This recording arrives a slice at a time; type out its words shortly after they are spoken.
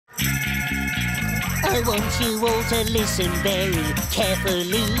I want you all to listen very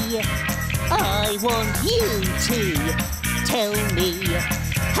carefully. I want you to tell me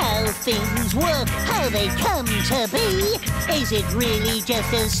how things work, how they come to be. Is it really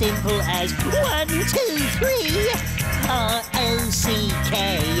just as simple as 1, 2, 3? R-O-C-K-I-T.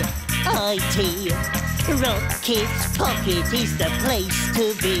 Rockit's Pocket is the place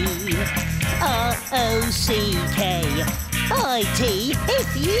to be. R-O-C-K-I-T. If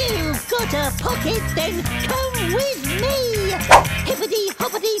you've got a pocket, then come with me. Hippity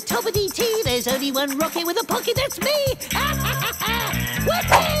hoppity toppity tee. There's only one Rocket with a pocket. That's me.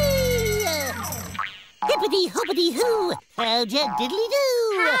 Whoopee! Hippity hoppity hoo. How'd ya diddly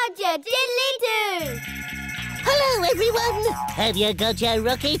do? How'd ya diddly do? Hello, everyone. Have you got your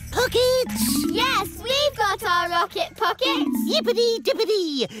Rocket pockets? Yes, we've got our Rocket pockets. Yippity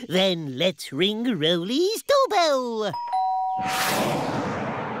dippity. Then let's ring Roly's doorbell.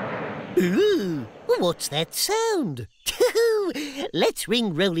 Ooh, what's that sound? Let's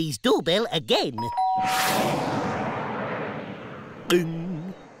ring Roly's doorbell again.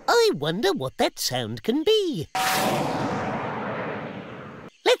 I wonder what that sound can be.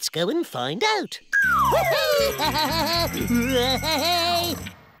 Let's go and find out.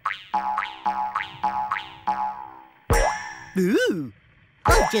 Ooh,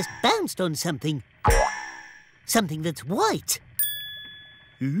 I've just bounced on something. Something that's white.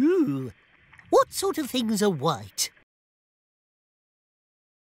 Ooh, what sort of things are white?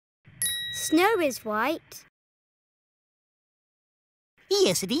 Snow is white.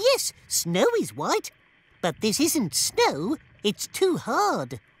 Yes, it is. Snow is white. But this isn't snow. It's too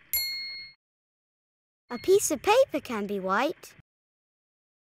hard. A piece of paper can be white.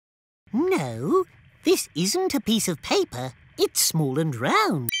 No, this isn't a piece of paper. It's small and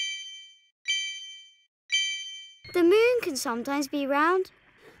round. The moon can sometimes be round.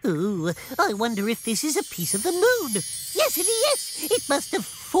 Ooh, I wonder if this is a piece of the moon. Yes, it is. It must have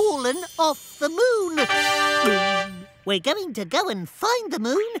fallen off the moon. We're going to go and find the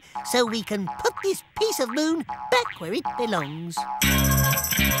moon so we can put this piece of moon back where it belongs.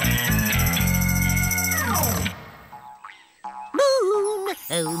 Moon!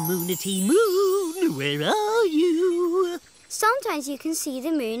 Oh, moonity moon, where are you? Sometimes you can see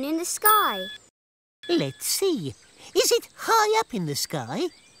the moon in the sky. Let's see. Is it high up in the sky?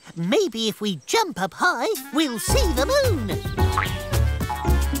 Maybe if we jump up high, we'll see the moon.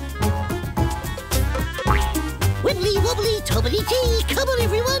 Wibbly wobbly tobbly tee, come on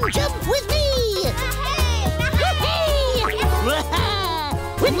everyone, jump with me!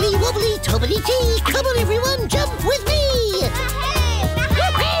 Wibbly wobbly tobbly tee, come on everyone, jump with me!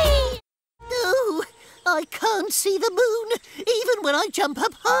 Oh, I can't see the moon, even when I jump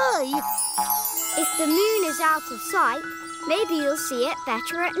up high. If the moon is out of sight, maybe you'll see it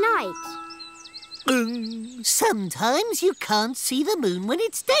better at night. Sometimes you can't see the moon when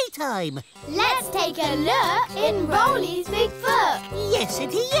it's daytime. Let's take a look in Roly's big book. Yes,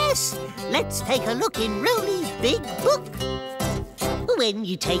 yes. Let's take a look in Roly's big book. When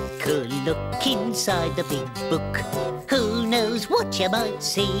you take a look inside the big book, who knows what you might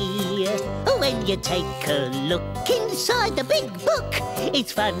see? When you take a look inside the big book,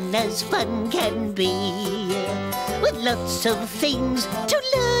 it's fun as fun can be. With lots of things to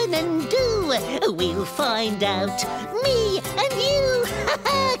learn and do, we'll find out, me and you.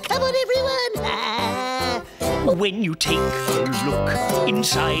 Come on, everyone. When you take a look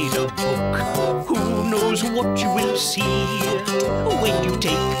inside a book, who knows what you will see? When you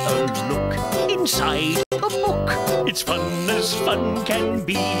take a look inside a book, it's fun as fun can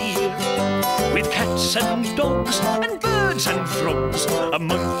be. With cats and dogs and birds and frogs, a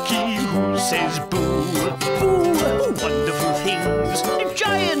monkey who says boo. Boo, wonderful things,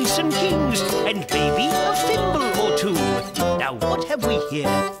 giants and kings, and maybe a fimble or two. Now what have we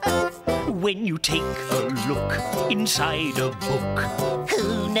here? When you take a look inside a book,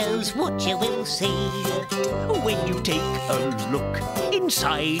 who knows what you will see? When you take a look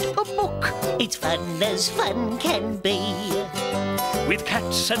inside a book, it's fun as fun can be. With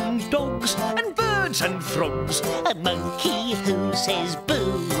cats and dogs and birds and frogs, a monkey who says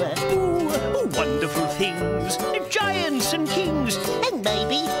boo. Boo, wonderful things, giants and kings, and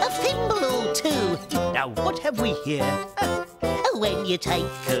maybe a fimble or two. Now what have we here? When you take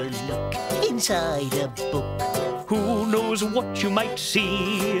a look inside a book, who knows what you might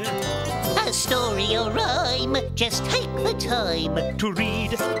see? A story or rhyme, just take the time to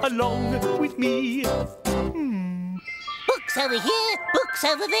read along with me. Books over here, books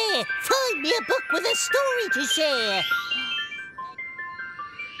over there. Find me a book with a story to share.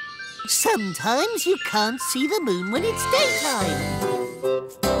 Sometimes you can't see the moon when it's daytime.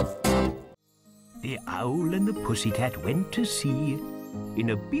 The owl and the pussycat went to sea in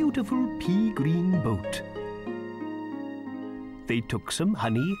a beautiful pea-green boat. They took some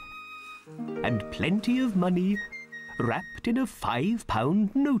honey and plenty of money wrapped in a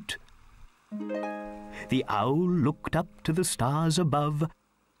 5-pound note. The owl looked up to the stars above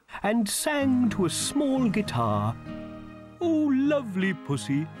and sang to a small guitar. "Oh, lovely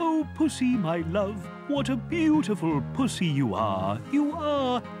pussy, oh, pussy, my love, what a beautiful pussy you are, you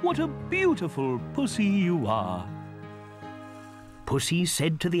are, what a beautiful pussy you are." Pussy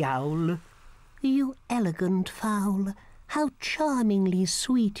said to the owl, "You elegant fowl, how charmingly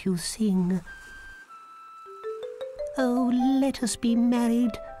sweet you sing. Oh, let us be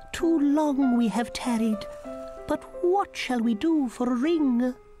married, too long we have tarried, but what shall we do for a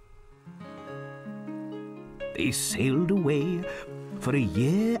ring?" They sailed away for a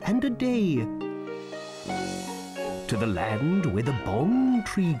year and a day to the land where the bong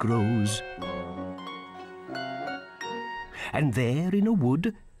tree grows. And there in a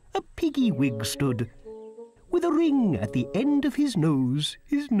wood a piggy wig stood, with a ring at the end of his nose,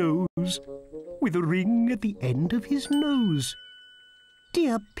 with a ring at the end of his nose.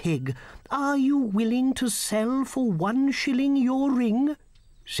 "Dear pig, are you willing to sell for 1 shilling your ring?"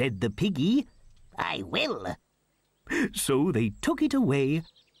 said the piggy. "I will." So they took it away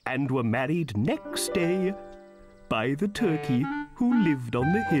and were married next day by the turkey who lived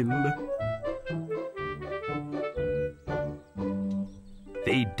on the hill.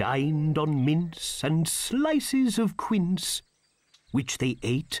 They dined on mince and slices of quince, which they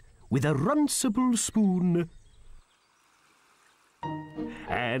ate with a runcible spoon.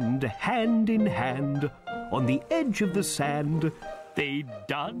 And hand in hand, on the edge of the sand, they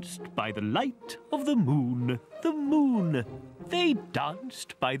danced by the light of the moon, the moon. They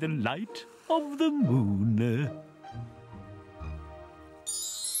danced by the light of the moon.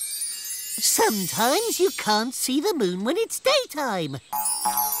 Sometimes you can't see the moon when it's daytime.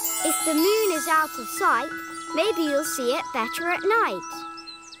 If the moon is out of sight, maybe you'll see it better at night.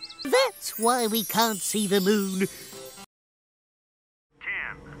 That's why we can't see the moon.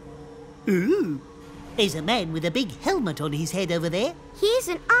 10. Ooh, there's a man with a big helmet on his head over there. He's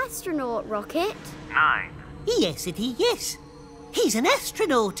an astronaut, Rockit. 9. Yes, yes. He's an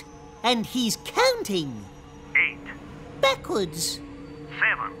astronaut, and he's counting. 8. Backwards.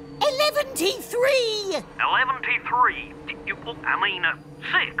 7. 11-3! 11-3.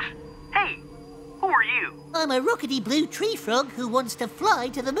 6. Hey, who are you? I'm a rockety blue tree frog who wants to fly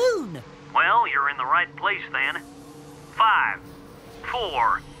to the moon. Well, you're in the right place then. 5.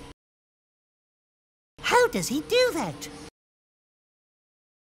 4. How does he do that?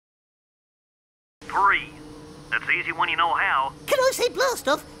 3. That's easy when you know how. Can I say blast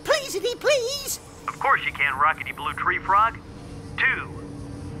off? Pleaseity, please? Of course you can, Rockety Blue Tree Frog. 2.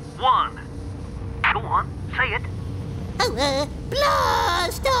 1. Go on, say it. Oh,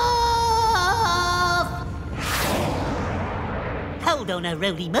 blast off! Hold on a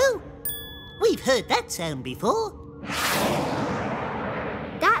Roly Mo. We've heard that sound before.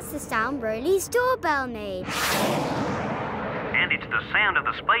 That's the sound Roly's doorbell made. And it's the sound of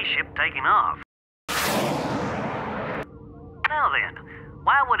the spaceship taking off. Now then,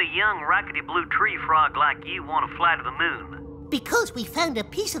 why would a young Rockety Blue Tree Frog like you want to fly to the moon? Because we found a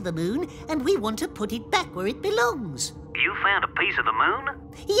piece of the moon and we want to put it back where it belongs. You found a piece of the moon?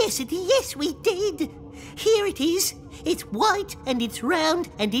 Yes, we did. Here it is. It's white and it's round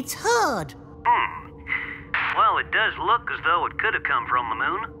and it's hard. Well, it does look as though it could have come from the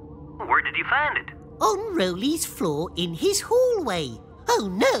moon. Where did you find it? On Roly's floor in his hallway. Oh,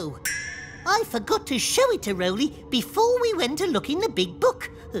 no. I forgot to show it to Roly before we went to look in the big book.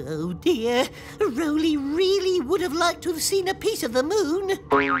 Oh, dear. Roly really would have liked to have seen a piece of the moon.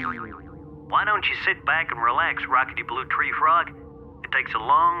 Why don't you sit back and relax, Rockety Blue Tree Frog? It takes a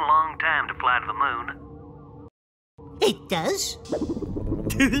long, long time to fly to the moon. It does?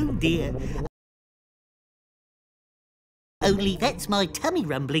 Oh, dear. Only that's my tummy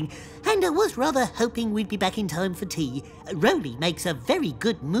rumbling, and I was rather hoping we'd be back in time for tea. Roly makes a very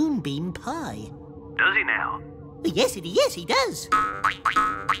good moonbeam pie. Does he now? Yes, he does.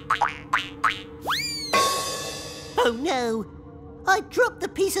 Oh, no. I dropped the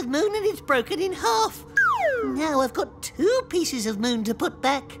piece of moon and it's broken in half. Now I've got 2 pieces of moon to put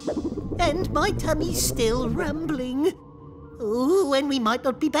back. And my tummy's still rumbling. Oh, and we might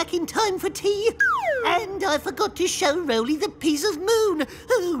not be back in time for tea. And I forgot to show Roly the piece of moon.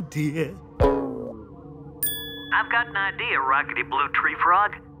 Oh, dear. I've got an idea, Rockety Blue Tree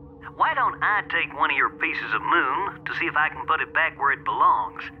Frog. Why don't I take one of your pieces of moon to see if I can put it back where it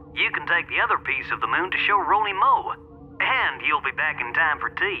belongs? You can take the other piece of the moon to show Roly Mo. And you'll be back in time for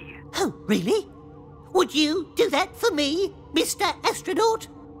tea. Oh, really? Would you do that for me, Mr. Astronaut?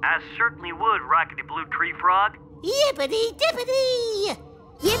 I certainly would, Rockety Blue Tree Frog. Yippity-dippity!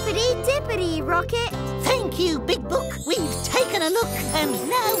 Yippity-dippity, Rocket. Thank you, Big Book. We've taken a look, and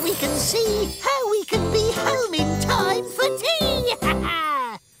now we can see how we can be home in time for tea!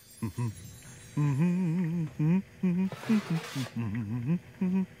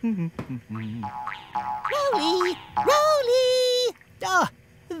 Roly! Roly! Ah,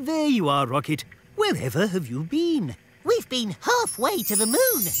 there you are, Rocket. Wherever have you been? We've been halfway to the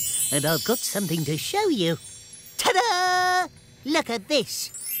moon, and I've got something to show you. Ta-da! Look at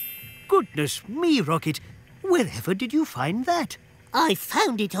this. Goodness me, Rocket. Wherever did you find that? I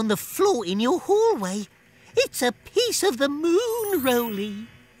found it on the floor in your hallway. It's a piece of the moon, Roly.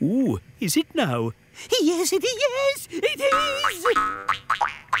 Ooh, is it now? Yes, it is! It is!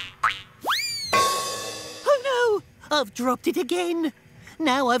 Oh, no! I've dropped it again.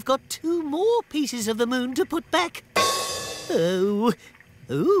 Now I've got 2 more pieces of the moon to put back. Oh.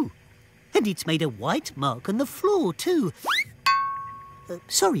 Oh. And it's made a white mark on the floor, too.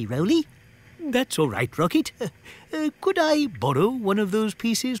 Sorry, Roly. That's all right, Rocket. Could I borrow one of those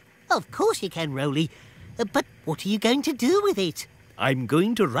pieces? Of course you can, Roly. But what are you going to do with it? I'm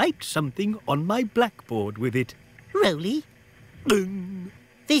going to write something on my blackboard with it. Roly,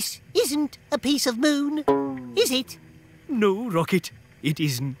 this isn't a piece of moon, is it? No, Rocket, it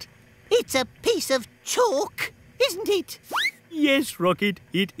isn't. It's a piece of chalk, isn't it? Yes, Rocket,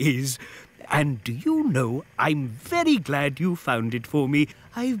 it is. And do you know, I'm very glad you found it for me.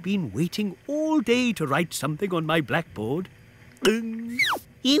 I've been waiting all day to write something on my blackboard.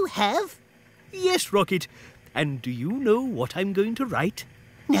 You have? Yes, Rocket. And do you know what I'm going to write?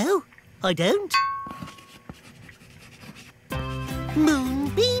 No, I don't.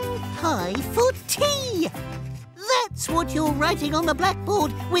 Moonbeam pie for tea. That's what you're writing on the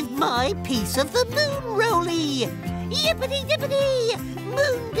blackboard with my piece of the moon, Roly. Yippity-dippity!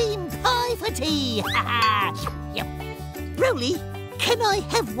 Moonbeam pie for tea! Yep. Roly, can I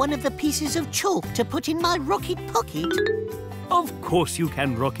have one of the pieces of chalk to put in my rocket pocket? Of course you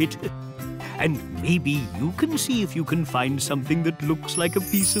can, Rocket. And maybe you can see if you can find something that looks like a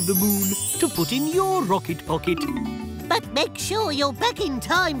piece of the moon to put in your rocket pocket. But make sure you're back in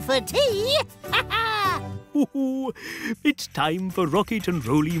time for tea! Ooh, it's time for Rocket and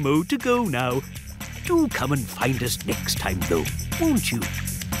Roly Mo to go now. Do come and find us next time, though, won't you?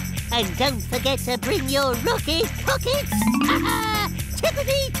 And don't forget to bring your rocket pockets!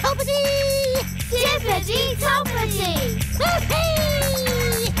 Tippity-toppity! Tippity-toppity!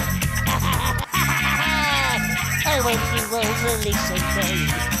 Oh, when you all will listen very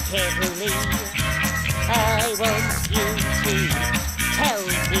carefully, I want you to tell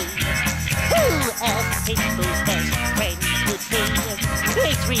me who a Fimbles' best friend would be.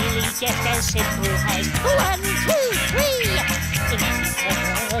 It's really just as simple as 1, 2, 3. It's a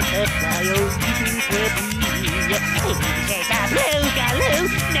butterfly, only for me. It's a boogaloo,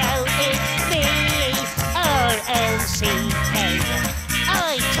 no, it's me. R-O-C-K-I-T.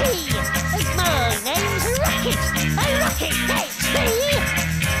 My name's Rockit. A rocket, that's me.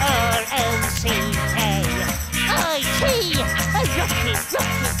 R-O-C-K-I-T. A rocket,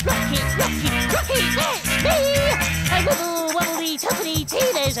 rocket, that's me. A wobble, wobbly, tuppity tea.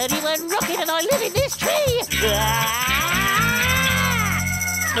 There's only one rocket and I live in this tree.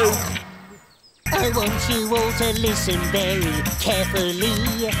 I want you all to listen very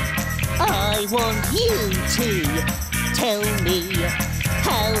carefully. I want you to tell me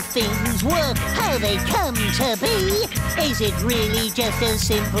how things work, how they come to be. Is it really just as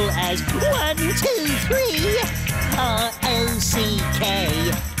simple as 1, 2, 3? R-O-C-K-I-T.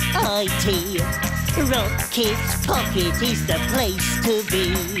 Rocket's pocket is the place to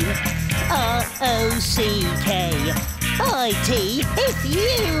be. R-O-C-K-I-T. If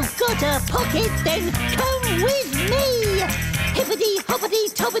you've got a pocket, then come with me. Hippity, hoppity,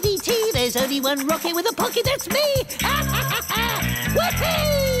 toppity tea. There's only one rocket with a pocket, that's me.